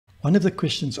One of the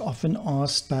questions often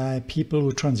asked by people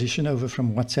who transition over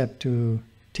from WhatsApp to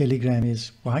Telegram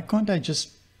is, why can't I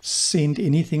just send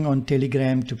anything on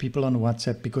Telegram to people on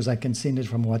WhatsApp, because I can send it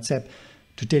from WhatsApp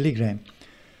to Telegram?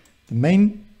 The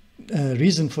main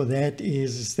reason for that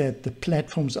is that the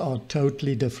platforms are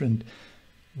totally different.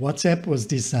 WhatsApp was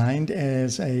designed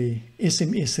as a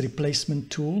SMS replacement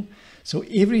tool. So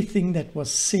everything that was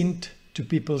sent to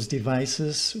people's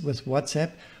devices with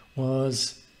WhatsApp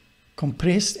was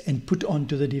compressed and put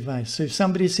onto the device. So if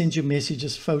somebody sends you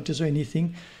messages, photos or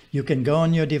anything, you can go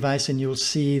on your device and you'll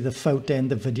see the photo and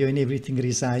the video and everything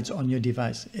resides on your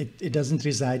device. It doesn't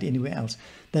reside anywhere else.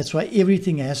 That's why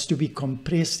everything has to be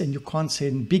compressed, and you can't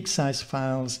send big size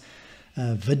files,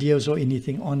 videos or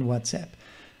anything on WhatsApp.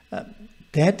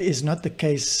 That is not the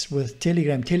case with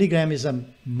Telegram. Telegram is a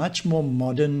much more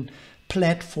modern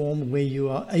platform where you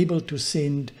are able to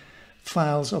send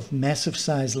files of massive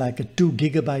size, like a 2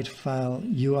 GB file.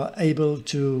 You are able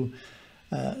to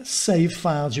save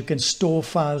files. You can store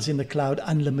files in the cloud,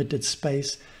 unlimited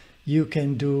space. You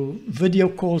can do video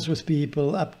calls with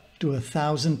people, up to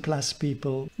 1,000+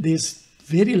 people. There's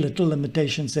very little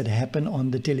limitations that happen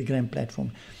on the Telegram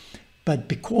platform. But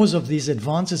because of these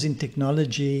advances in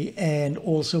technology and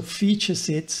also feature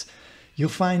sets, you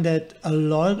find that a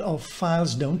lot of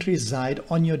files don't reside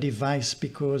on your device,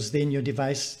 because then your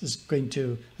device is going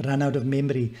to run out of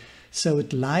memory. So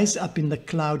it lies up in the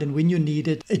cloud, and when you need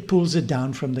it, it pulls it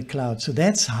down from the cloud. So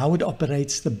that's how it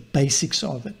operates, the basics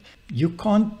of it. You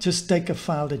can't just take a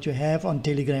file that you have on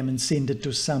Telegram and send it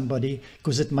to somebody,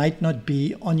 because it might not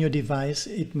be on your device.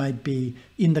 It might be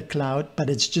in the cloud, but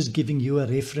it's just giving you a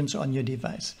reference on your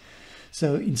device.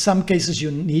 So in some cases,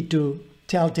 you need to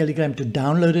tell Telegram to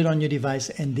download it on your device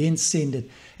and then send it.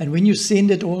 And when you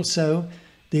send it also,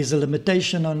 there's a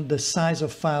limitation on the size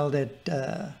of file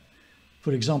that,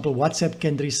 for example, WhatsApp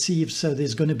can receive. So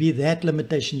there's going to be that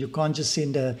limitation. You can't just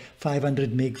send a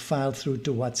 500 meg file through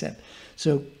to WhatsApp.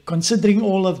 So considering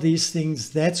all of these things,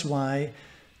 that's why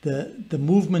the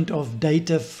movement of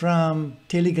data from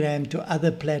Telegram to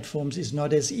other platforms is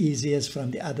not as easy as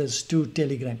from the others to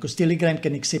Telegram, because Telegram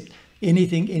can accept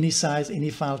anything, any size, any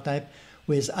file type,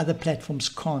 whereas other platforms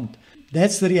can't.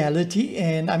 That's the reality.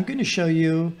 And I'm going to show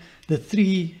you the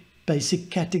 3 basic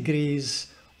categories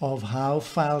of how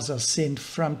files are sent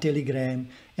from Telegram.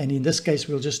 And in this case,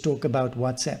 we'll just talk about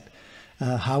WhatsApp.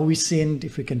 How we send,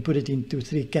 if we can put it into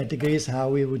 3 categories, how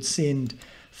we would send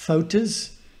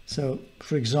photos. So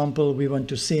for example, we want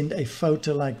to send a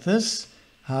photo like this,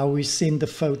 how we send the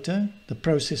photo, the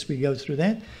process we go through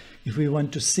that. If we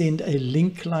want to send a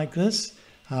link like this,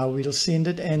 how we'll send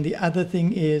it. And the other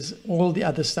thing is all the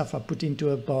other stuff I put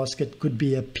into a basket. Could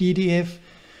be a PDF.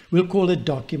 We'll call it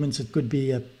documents. It could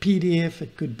be a PDF.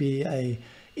 It could be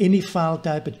any file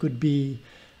type. It could be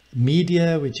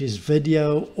media, which is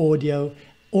video, audio.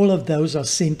 All of those are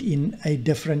sent in a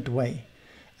different way,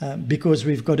 because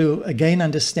we've got to again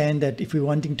understand that if we're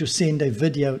wanting to send a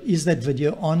video, is that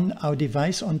video on our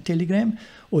device on Telegram,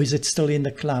 or is it still in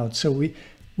the cloud? So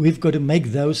we've got to make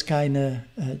those kind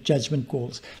of judgment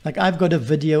calls. Like I've got a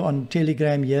video on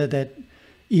Telegram here that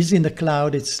is in the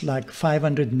cloud. It's like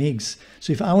 500 megs.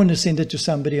 So if I want to send it to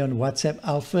somebody on WhatsApp,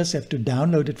 I'll first have to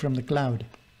download it from the cloud.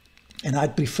 And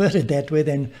I'd prefer it that way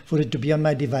than for it to be on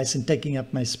my device and taking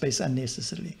up my space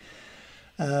unnecessarily.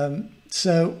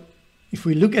 So if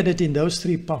we look at it in those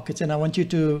 3 pockets, and I want you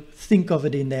to think of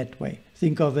it in that way.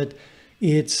 Think of it,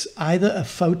 it's either a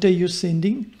photo you're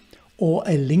sending, or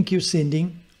a link you're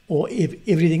sending, or if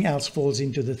everything else falls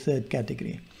into the 3rd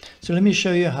category. So let me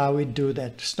show you how we do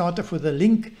that. Start off with a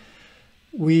link.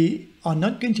 We are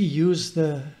not going to use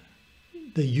the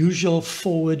usual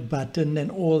forward button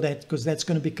and all that, because that's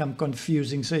going to become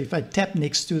confusing. So if I tap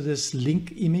next to this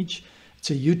link image,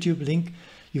 it's a YouTube link.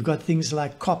 You've got things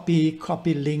like copy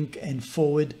link, and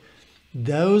forward.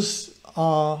 Those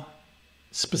are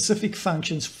specific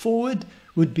functions. Forward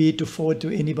would be to forward to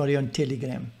anybody on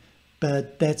Telegram.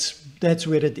 But that's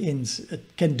where it ends.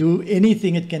 It can do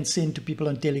anything it can send to people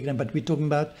on Telegram, but we're talking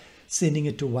about sending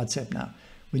it to WhatsApp now.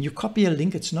 When you copy a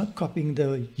link, it's not copying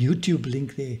the YouTube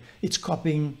link there. It's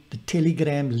copying the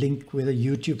Telegram link where the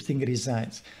YouTube thing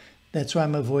resides. That's why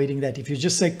I'm avoiding that. If you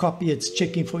just say copy, it's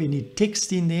checking for any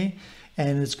text in there,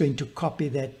 and it's going to copy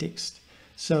that text.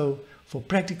 So for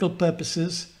practical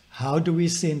purposes, how do we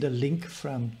send a link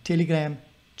from Telegram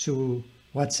to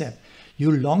WhatsApp?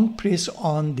 You long press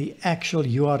on the actual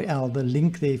URL, the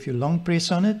link there. If you long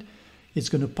press on it, it's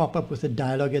going to pop up with a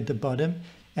dialog at the bottom,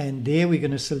 and there we're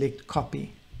going to select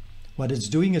copy. What it's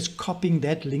doing is copying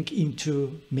that link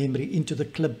into memory, into the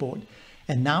clipboard.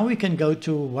 And now we can go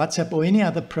to WhatsApp or any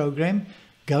other program,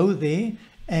 go there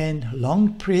and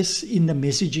long press in the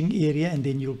messaging area, and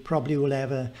then you probably will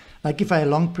have a, like if I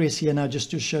long press here now, just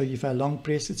to show you, if I long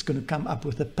press, it's going to come up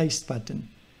with a paste button.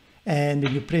 And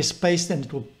then you press paste and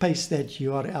it will paste that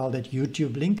URL, that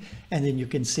YouTube link, and then you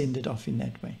can send it off in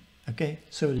that way. Okay,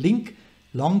 so link,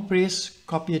 long press,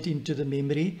 copy it into the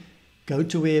memory, go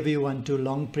to wherever you want to,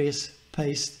 long press,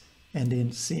 paste, and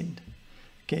then send.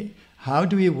 Okay, how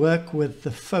do we work with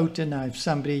the photo now? If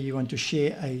somebody, you want to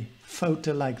share a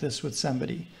photo like this with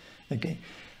somebody, okay,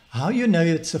 how you know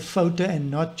it's a photo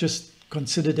and not just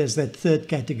considered as that third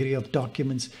category of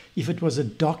documents? If it was a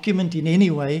document in any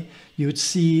way, you would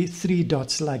see 3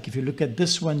 dots. Like if you look at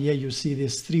this one here, you see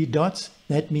there's 3 dots.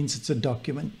 That means it's a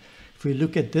document. If we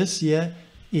look at this here,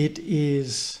 it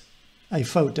is a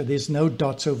photo. There's no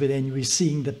dots over there, and we're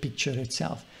seeing the picture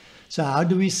itself. So how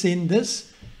do we send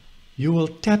this? You will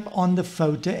tap on the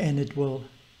photo and it will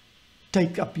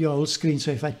take up your whole screen.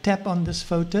 So if I tap on this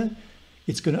photo,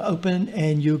 it's going to open,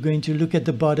 and you're going to look at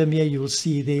the bottom here. You will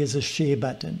see there's a share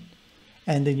button.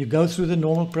 And then you go through the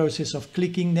normal process of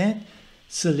clicking that,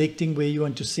 selecting where you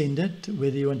want to send it,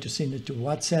 whether you want to send it to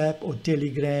WhatsApp or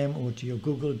Telegram or to your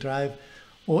Google Drive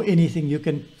or anything. You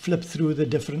can flip through the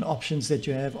different options that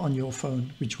you have on your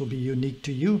phone, which will be unique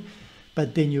to you.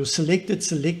 But then you select it,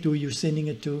 select who you're sending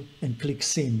it to, and click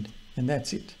send. And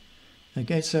that's it.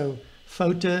 Okay, so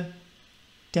photo,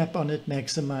 tap on it,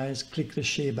 maximize, click the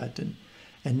share button.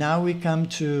 And now we come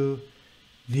to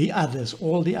the others,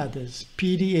 all the others,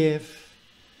 PDF,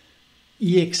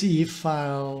 exe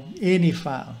file, any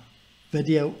file,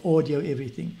 video, audio,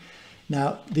 everything.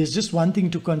 Now, there's just one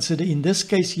thing to consider. In this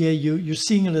case here, you're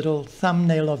seeing a little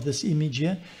thumbnail of this image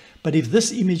here. But if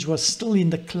this image was still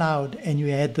in the cloud and you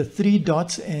had the 3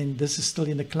 dots and this is still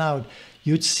in the cloud,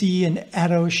 you'd see an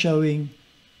arrow showing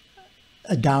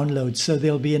a download. So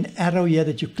there'll be an arrow here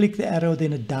that you click the arrow,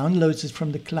 then it downloads it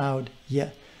from the cloud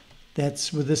here.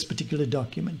 That's with this particular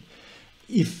document.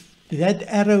 If that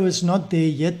arrow is not there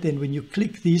yet, then when you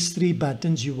click these 3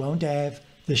 buttons, you won't have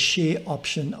the share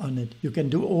option on it. You can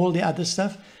do all the other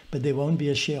stuff, but there won't be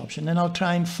a share option. And I'll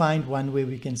try and find one where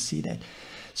we can see that.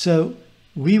 So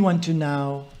we want to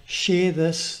now share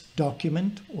this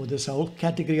document, or this whole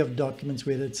category of documents,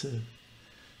 whether it's a,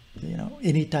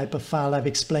 any type of file I've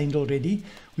explained already.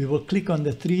 We will click on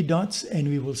the 3 dots and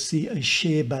we will see a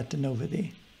share button over there.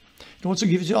 It also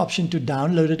gives you the option to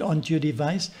download it onto your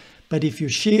device, but if you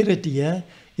share it here,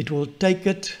 it will take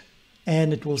it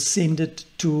and it will send it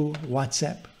to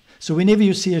WhatsApp. So whenever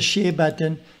you see a share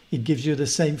button, it gives you the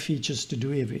same features to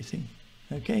do everything.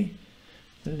 Okay,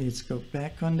 let's go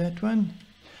back on that one.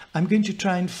 I'm going to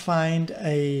try and find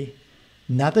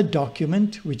another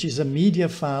document, which is a media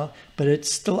file, but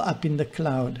it's still up in the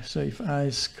cloud. So if I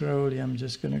scroll here, I'm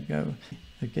just going to go,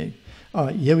 okay. Oh,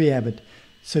 here we have it.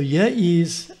 So here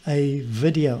is a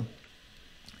video.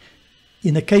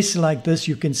 In a case like this,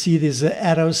 you can see there's an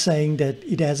arrow saying that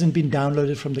it hasn't been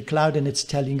downloaded from the cloud, and it's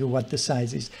telling you what the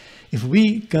size is. If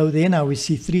we go there now, we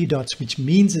see 3 dots, which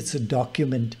means it's a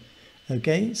document.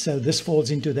 Okay, so this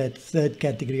falls into that third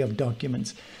category of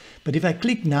documents. But if I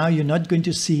click now, you're not going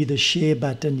to see the share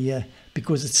button here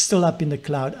because it's still up in the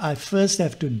cloud. I first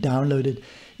have to download it.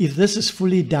 If this is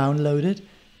fully downloaded,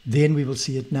 then we will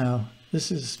see it now. This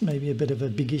is maybe a bit of a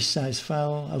biggish size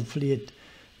file. Hopefully it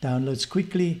downloads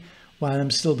quickly while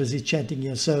I'm still busy chatting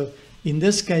here. So in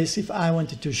this case, if I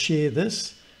wanted to share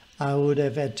this, I would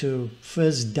have had to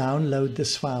first download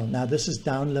this file. Now this is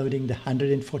downloading the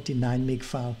 149 meg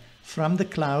file from the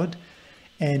cloud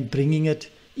and bringing it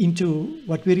into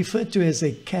what we refer to as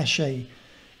a cache.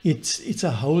 It's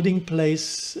a holding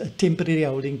place, a temporary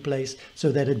holding place,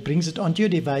 so that it brings it onto your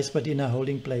device, but in a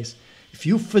holding place. If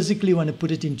you physically want to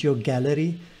put it into your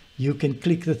gallery, you can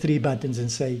click the 3 buttons and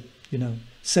say,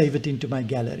 save it into my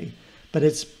gallery. But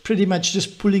it's pretty much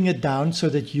just pulling it down so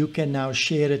that you can now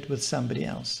share it with somebody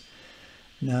else.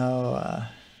 Now,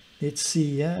 let's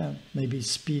see here, maybe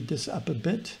speed this up a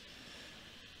bit.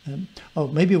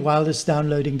 Maybe while it's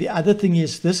downloading, the other thing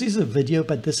is this is a video,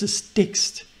 but this is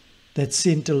text that's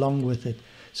sent along with it.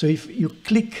 So if you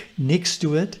click next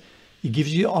to it, it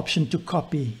gives you the option to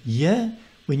copy. Here,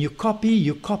 when you copy,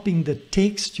 you're copying the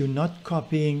text, you're not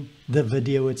copying the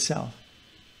video itself.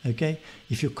 Okay,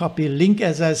 if you copy a link,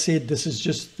 as I said, this is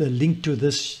just the link to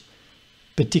this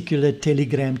particular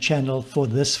Telegram channel for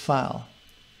this file.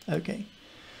 Okay,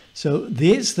 so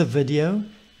there's the video.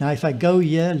 Now if I go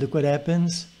here, look what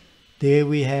happens. There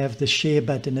we have the share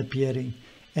button appearing,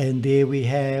 and there we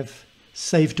have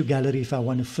save to gallery. If I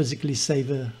want to physically save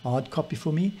a hard copy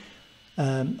for me,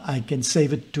 I can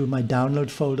save it to my download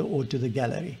folder or to the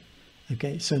gallery.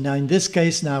 Okay, so now in this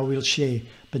case, now we'll share,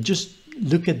 but just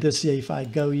look at this here. If I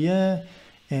go here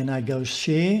and I go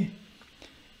share,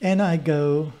 and I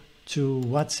go to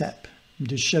WhatsApp.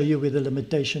 To show you where the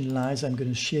limitation lies, I'm going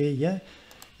to share here.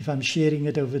 If I'm sharing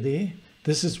it over there,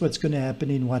 this is what's going to happen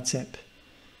in WhatsApp.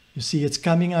 You see it's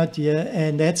coming out here,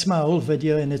 and that's my whole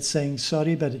video, and it's saying,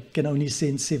 sorry, but it can only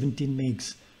send 17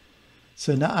 megs.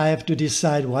 So now I have to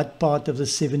decide what part of the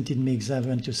 17 megs I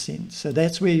want to send. So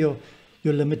that's where your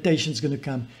limitation is going to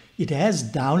come. It has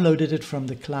downloaded it from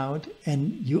the cloud,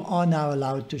 and you are now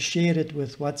allowed to share it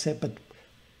with WhatsApp, but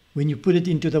when you put it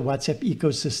into the WhatsApp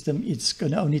ecosystem, it's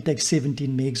going to only take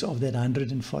 17 megs of that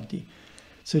 140.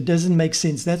 So it doesn't make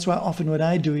sense. That's why often what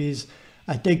I do is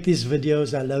I take these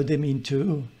videos, I load them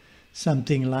into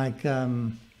something like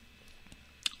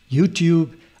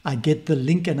YouTube. I get the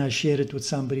link and I share it with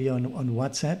somebody on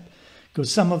WhatsApp. Because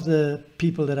some of the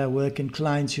people that I work and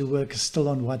clients who work still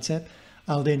on WhatsApp,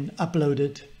 I'll then upload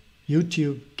it,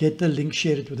 YouTube, get the link,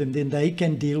 share it with them. Then they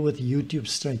can deal with YouTube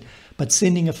straight. But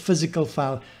sending a physical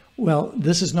file, well,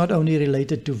 this is not only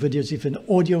related to videos. If an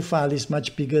audio file is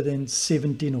much bigger than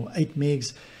 17 or 8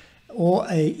 megs, or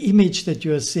an image that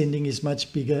you are sending is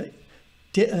much bigger,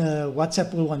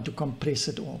 WhatsApp will want to compress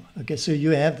it all. Okay, so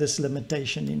you have this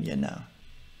limitation in here now.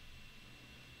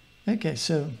 Okay,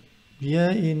 so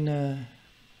here in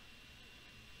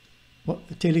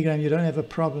Telegram, you don't have a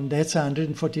problem. That's a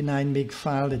 149 meg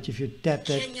file that if you tap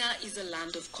that. Kenya is a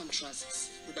land of contrasts.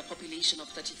 With a population of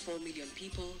 34 million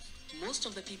people, most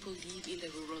of the people live in the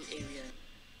rural area.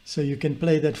 So you can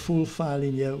play that full file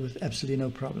in here with absolutely no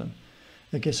problem.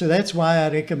 Okay, so that's why I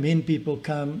recommend people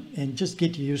come and just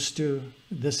get used to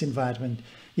this environment.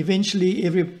 Eventually,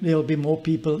 there'll be more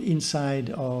people inside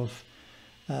of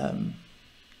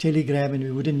Telegram, and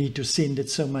we wouldn't need to send it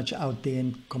so much out there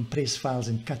and compress files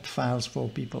and cut files for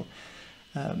people.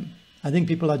 I think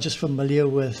people are just familiar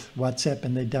with WhatsApp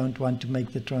and they don't want to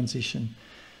make the transition.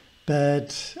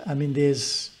 But I mean,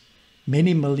 there's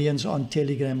many millions on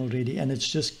Telegram already, and it's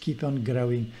just keep on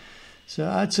growing. So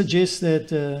I'd suggest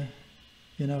that,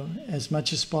 you know, as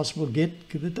much as possible, get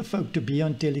the folk to be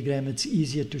on Telegram. It's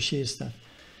easier to share stuff.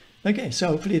 Okay, so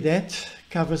hopefully that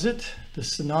covers it. The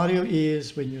scenario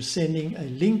is when you're sending a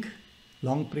link,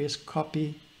 long press,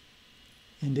 copy,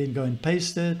 and then go and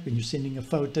paste it. When you're sending a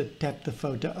photo, tap the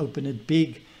photo, open it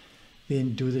big,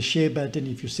 then do the share button.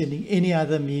 If you're sending any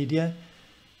other media,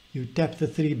 you tap the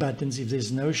 3 buttons. If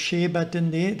there's no share button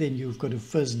there, then you've got to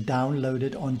first download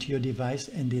it onto your device,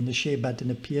 and then the share button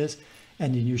appears,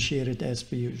 and then you share it as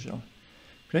per usual.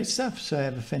 Great stuff. So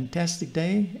have a fantastic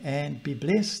day and be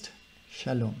blessed.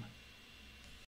 Shalom.